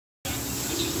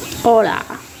Hola.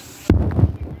 I'm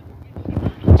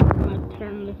gonna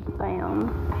turn this down.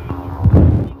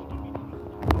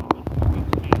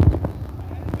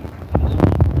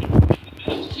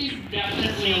 She's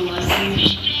definitely a lesson.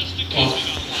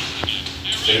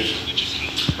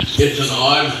 It's an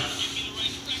odd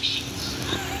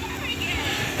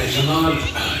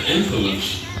influence.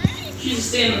 She's a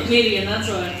stand-up comedian, that's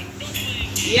why.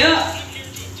 Yeah.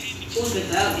 Look at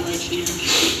that lesbian.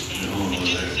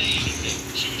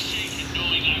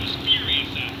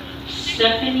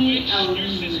 Stephanie Ellen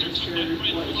Minister was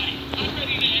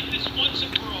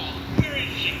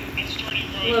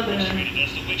Lebanon.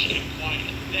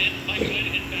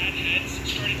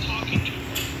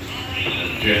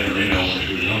 Janet Reno when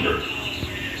she was younger.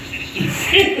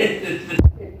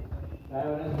 Have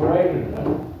an inspiration.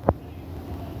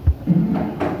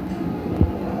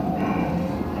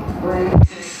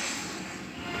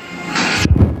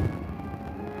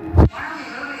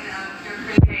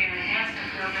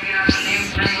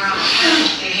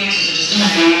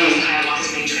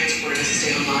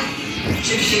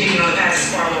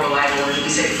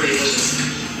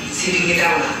 See if you can get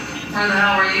that one up. Where the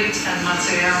hell were you 10 months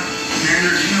ago?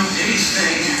 Mariner, do you know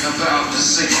anything about the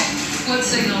signal? What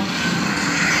signal?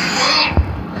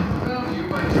 You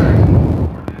might try.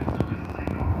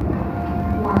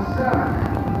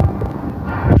 1-7.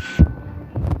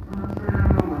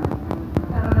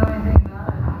 I don't know anything about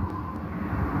it.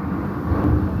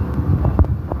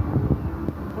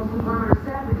 Well, the murder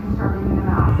said we can start reading them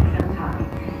out at that time.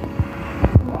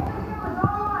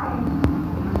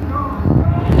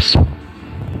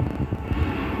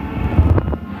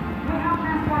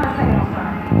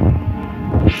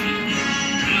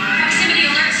 Proximity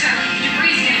alert, sir.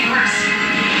 Debris is getting worse.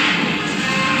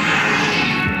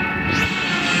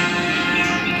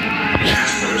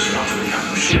 Transporters are off to the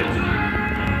capital shield.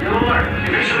 Yellow alert.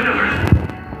 Evasive maneuver.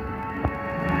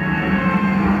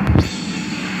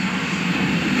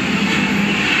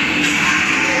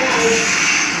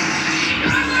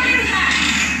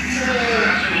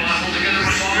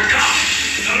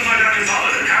 Notify Dr.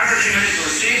 Pollard and have her committed to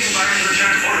receive the virus in the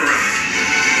transporter room.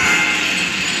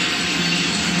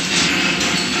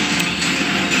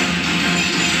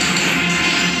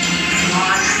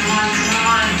 Come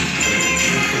on.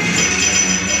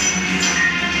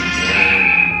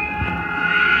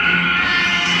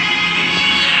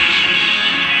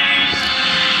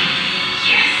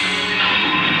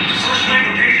 First mate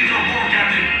location to a port,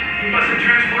 Captain. Less than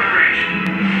transporter range.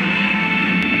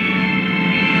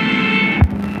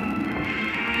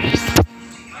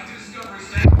 Back to Discovery,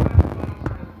 stay.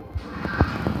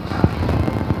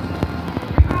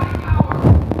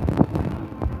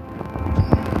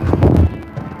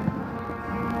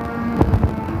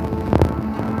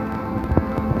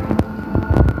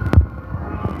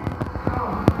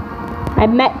 I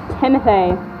met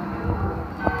Timothy.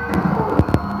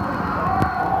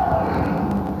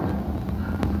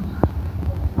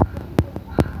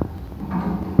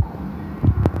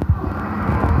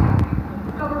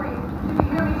 Discovery, did you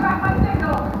hear me? Track my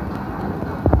signal.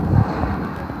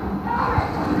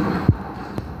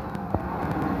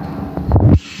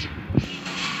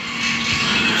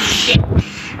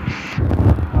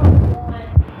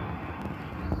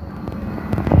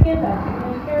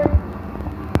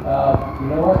 You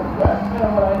know what? That's kind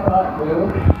of what I thought too.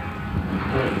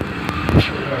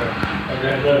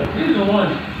 These are the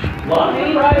ones. A lot of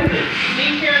surprises.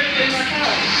 Main character in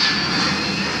Mortality.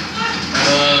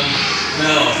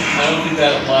 No, I don't think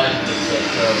that applies to this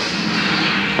show.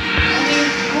 I mean,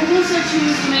 Google said she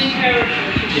was the main character.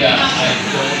 Yeah, I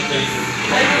don't think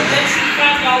I would bet you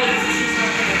 $5 that she's not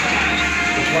going to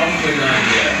die. it's probably not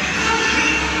yet.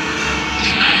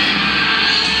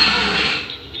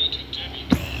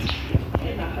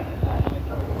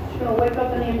 She's gonna wake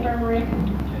up in the infirmary.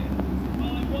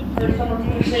 Or someone's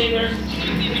gonna save her.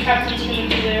 The captain's gonna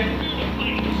be there.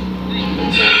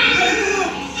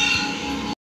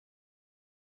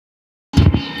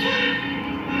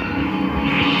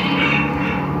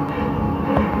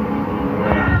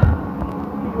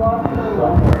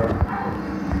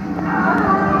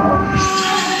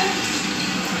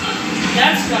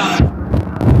 That's got it.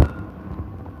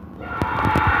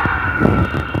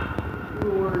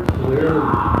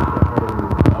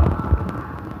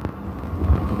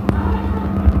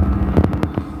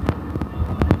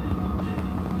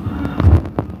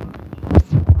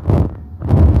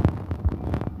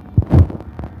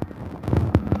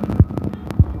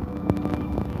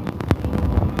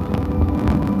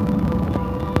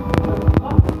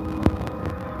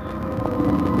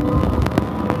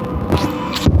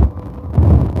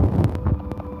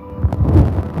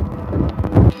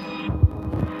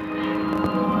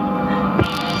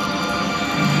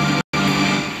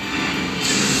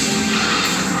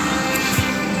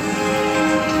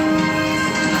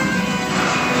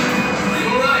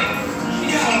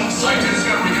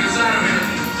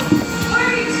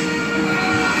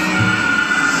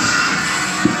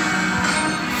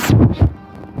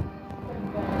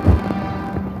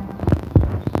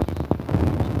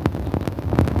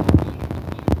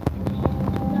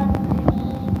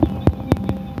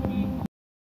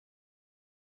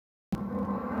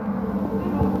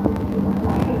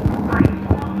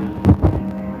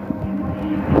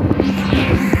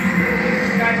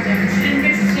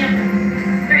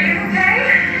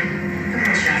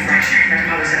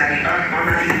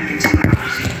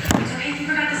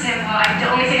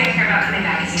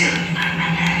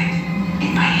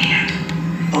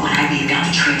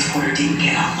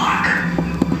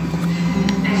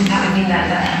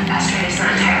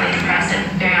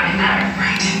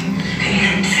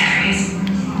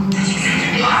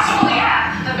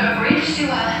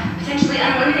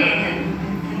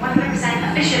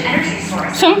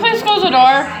 someone please close the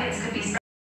door?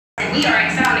 We are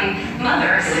expounding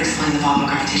mothers. It'll explain the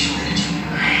volatile gravitational energy.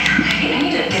 I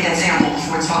need to get that sample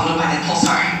before it's followed by that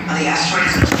pulsar. Now the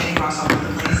asteroids are getting rocks all over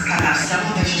the place. Cut out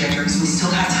several of their trajectories. We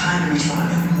still have time to reach one of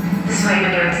them. This is what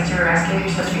you've been doing since you were rescued.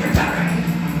 You're supposed to be right.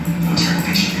 I'm terrible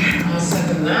patient. I'll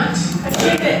second that. I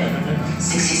keep it.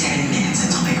 67 minutes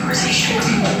until vaporization.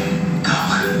 Go.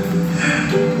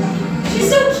 She's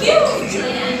so cute.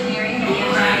 Engineering,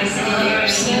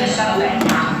 simulators, the shuttle bed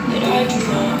now.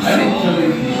 I didn't know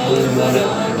you could run it in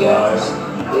the garage.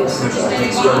 Is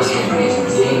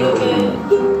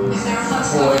there a flux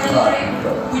Boy,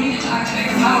 We need to activate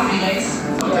the power relays.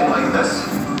 Something like this.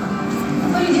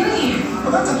 What are you doing here?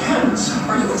 Well, that depends.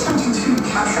 Are you attempting to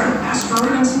capture an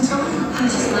asteroid instantly?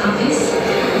 Just a little piece.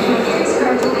 This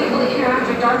current will be able to interact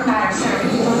with dark matter, sir.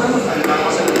 That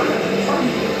wasn't fun.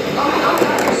 Oh my god,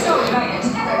 you're so excited.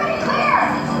 Everybody clear!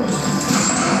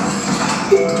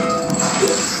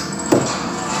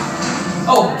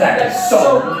 Oh, that is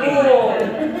so cool.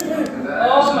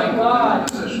 Oh my god.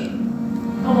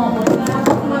 Come on, what's that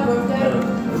happen for my birthday?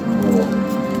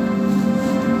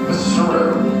 Mrs. Saru.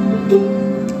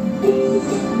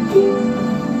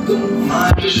 My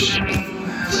mission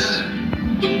has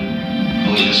ended.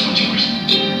 I'll leave this one to yours.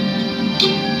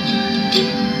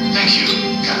 Thank you,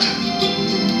 Captain.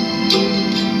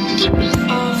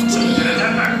 Lieutenant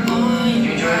Denmark, you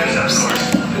enjoyed yourself, of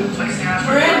course. Place the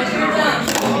asteroid.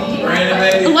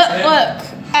 Look.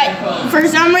 For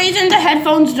some reason, the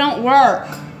headphones don't work.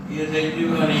 Yeah, they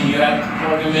do, honey. You have to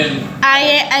plug them in.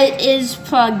 It is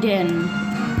plugged in.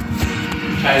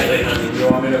 Tightly, honey. Do you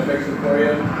want me to fix it for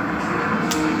you?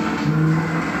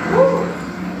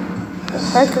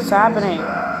 What's happening?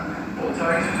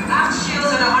 Aft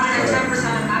shields at 110%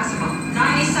 of maximum.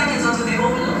 90 seconds until they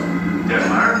overload.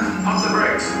 Denmark, pump the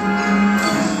brakes.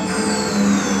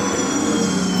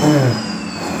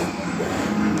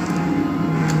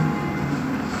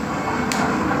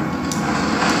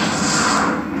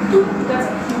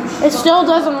 It still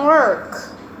doesn't work.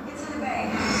 It's in the bay.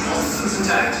 It's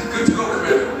intact. Good to go,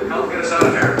 Commander. Help get us out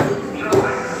of here. You know,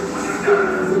 like, when you're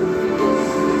done.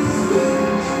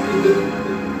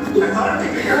 I thought I'd be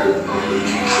bigger.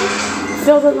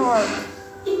 Still doesn't work.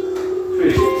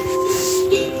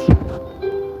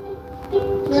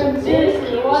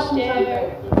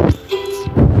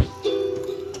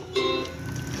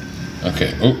 Okay.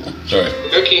 Oh, sorry.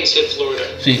 Hurricanes hit Florida.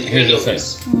 See, here's the thing.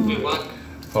 Wait, what?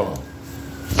 Hold on.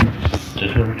 This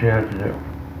is what you have to do.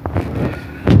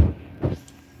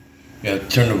 You have to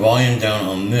turn the volume down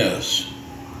on this.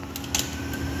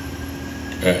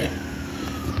 Okay.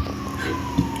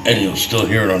 And you'll still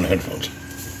hear it on the headphones.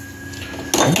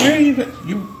 Where are you?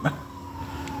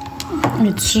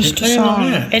 It's just a playing on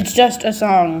song. that. It's just a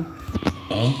song.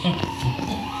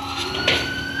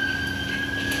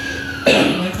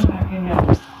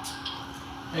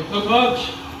 Hey, folks.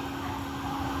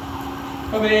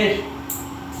 Puppies.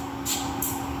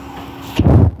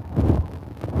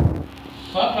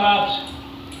 Pop-pops.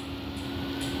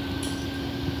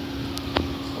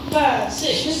 5,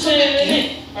 6, 7,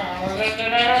 8.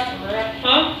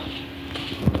 Huh?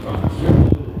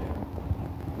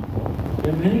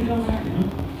 Did Minnie come back? No?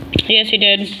 Yes, he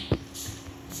did.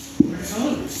 Where's he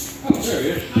going? Oh, there he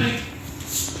is. Hi.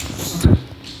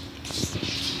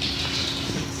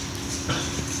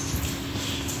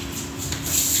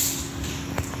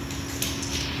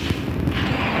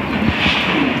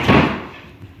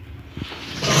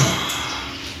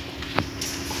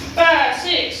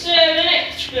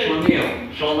 O'Neill,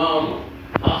 Solomon,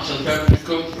 Austin,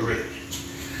 Mexico, Rich.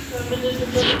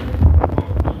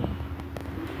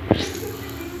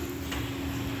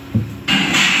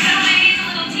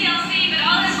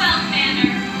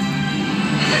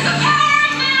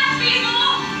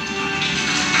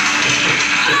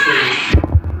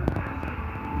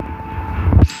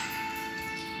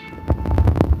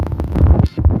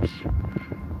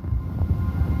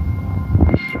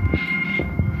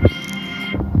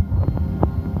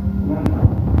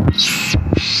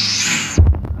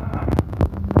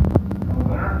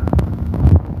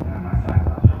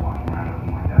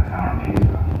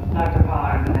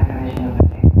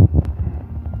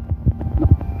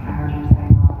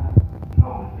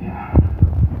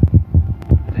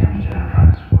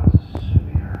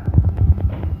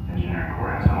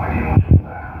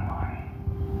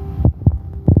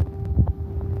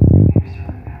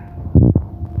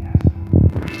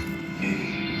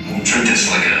 Treat this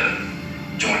like a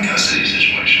joint custody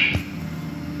situation.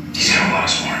 He's got a lot of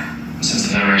smart. Since the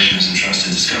Federation has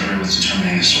entrusted Discovery with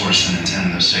determining the source and intent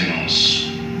of those signals,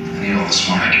 I need all the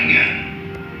smart I can get.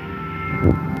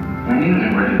 I need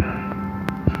an ready.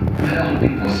 That's what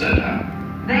people said, huh?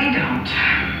 They don't.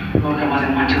 Logan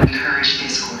wasn't one to encourage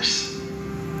discourse.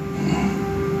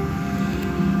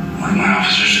 Like my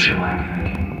officers feel like I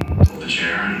can pull the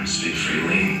chair and speak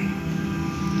freely.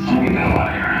 I'm gonna get the hell out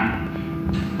of here, huh?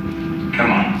 Come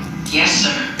on. Yes,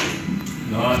 sir.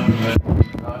 Not every case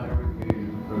is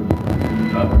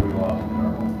not every lost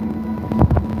Carl.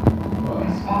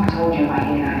 Spock told you why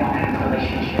he and I don't have a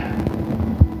relationship.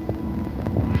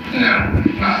 No,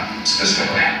 not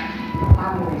specifically.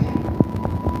 I'll be reason.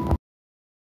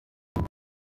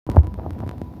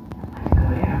 I'd like to go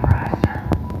to Enterprise, sir.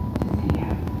 To see you.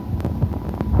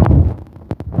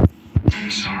 I'm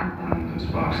sorry, one of those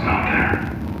Spock's not there.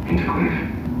 Need to clean it.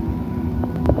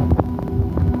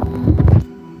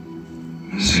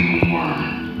 Missing one.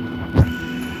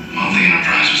 While the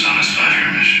Enterprise was on its 5-year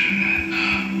mission,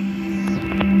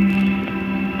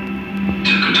 it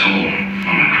took a toll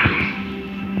on my crew.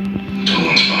 A toll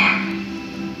on Spock.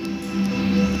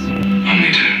 On me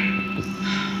too.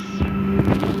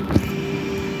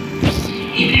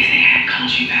 Even if they hadn't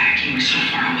called you back, you were so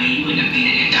far away you wouldn't have made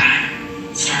it in time.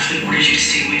 Starfleet ordered you to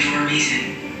stay away for a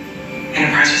reason.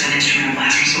 Enterprise was an instrument of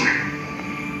last resort.